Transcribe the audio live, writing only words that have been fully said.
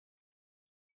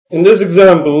In this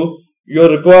example, you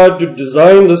are required to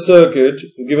design the circuit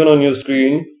given on your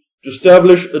screen to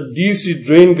establish a DC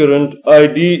drain current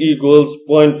ID equals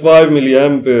 0.5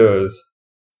 milliamperes.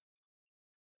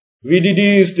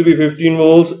 VDD is to be 15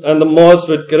 volts and the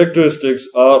MOSFET characteristics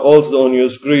are also on your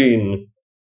screen.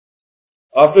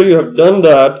 After you have done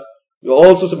that, you are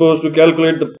also supposed to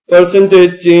calculate the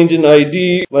percentage change in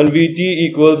ID when VT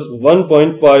equals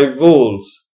 1.5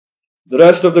 volts. The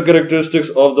rest of the characteristics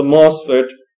of the MOSFET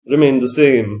remain the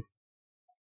same.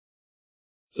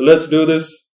 So let's do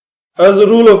this. As a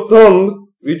rule of thumb,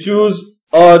 we choose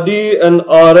RD and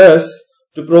RS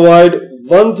to provide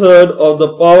 1/3 of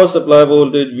the power supply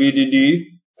voltage VDD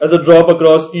as a drop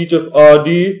across each of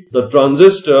RD, the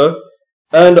transistor,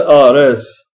 and RS.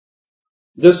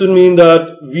 This would mean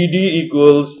that VD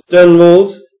equals 10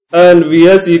 volts and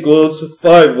VS equals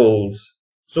 5 volts.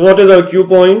 So what is our Q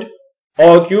point?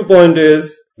 Our Q point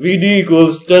is VD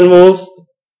equals 10 volts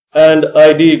and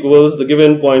ID equals the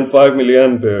given 0.5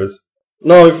 milliamperes.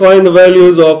 Now we find the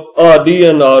values of RD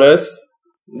and RS.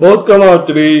 Both come out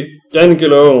to be 10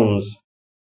 kilo ohms.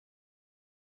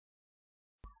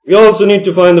 We also need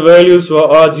to find the values for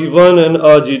RG1 and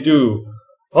RG2.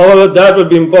 However, that would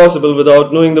be impossible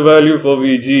without knowing the value for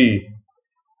VG.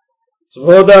 So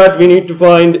for that we need to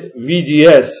find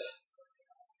VGS.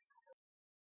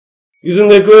 Using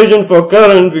the equation for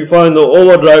current, we find the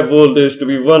overdrive voltage to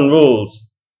be 1 volt.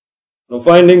 Now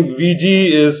finding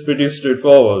VG is pretty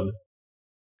straightforward.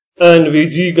 And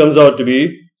VG comes out to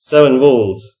be 7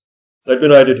 volts. Let me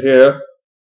write it here.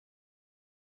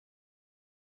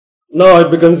 Now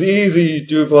it becomes easy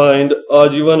to find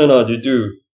RG1 and RG2.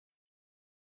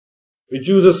 We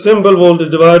choose a simple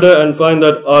voltage divider and find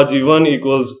that RG1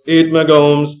 equals 8 mega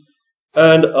ohms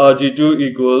and RG2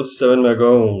 equals 7 mega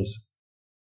ohms.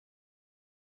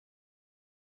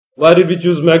 Why did we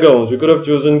choose mega ohms? We could have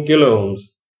chosen kilo ohms.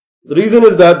 The reason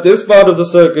is that this part of the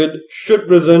circuit should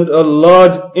present a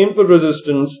large input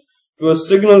resistance to a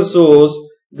signal source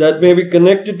that may be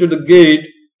connected to the gate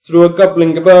through a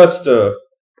coupling capacitor.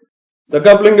 The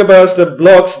coupling capacitor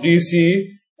blocks DC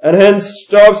and hence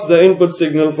stops the input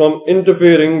signal from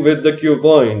interfering with the Q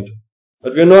point.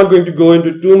 But we are not going to go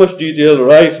into too much detail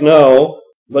right now,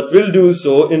 but will do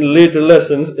so in later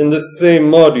lessons in this same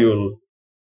module.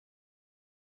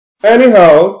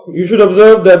 Anyhow, you should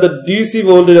observe that the DC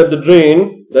voltage at the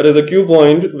drain, that is the Q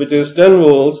point, which is 10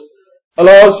 volts,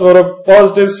 allows for a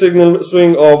positive signal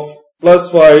swing of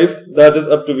 +5, that is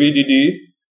up to VDD,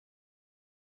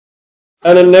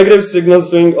 and a negative signal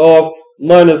swing of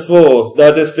 -4,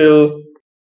 that is till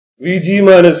VG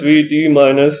minus VT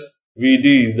minus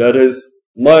VD, that is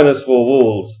 -4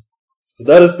 volts. So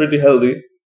that is pretty healthy.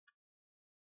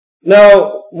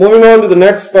 Now, moving on to the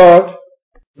next part,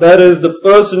 that is the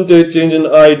percentage change in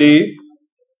ID.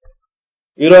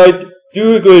 We write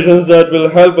two equations that will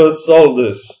help us solve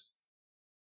this.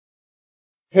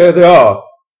 Here they are.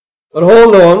 But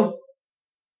hold on.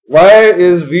 Why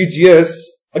is VGS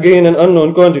again an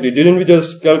unknown quantity? Didn't we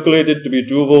just calculate it to be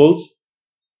 2 volts?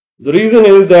 The reason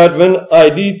is that when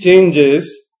ID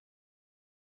changes,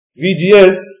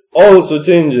 VGS also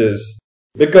changes,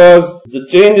 because the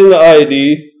change in the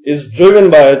ID is driven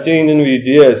by a change in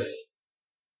VGS.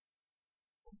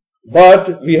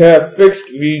 But we have fixed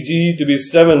VG to be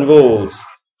 7 volts.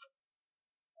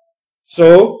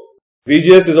 So,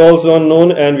 VGS is also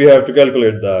unknown and we have to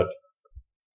calculate that.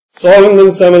 Solving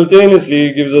them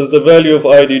simultaneously gives us the value of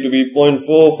ID to be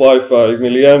 0.455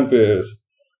 milliamperes.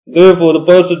 Therefore, the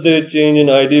percentage change in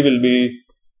ID will be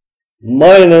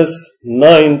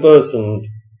 -9%.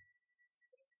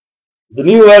 The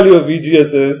new value of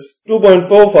VGS is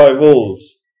 2.45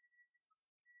 volts.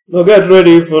 Now get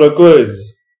ready for a quiz.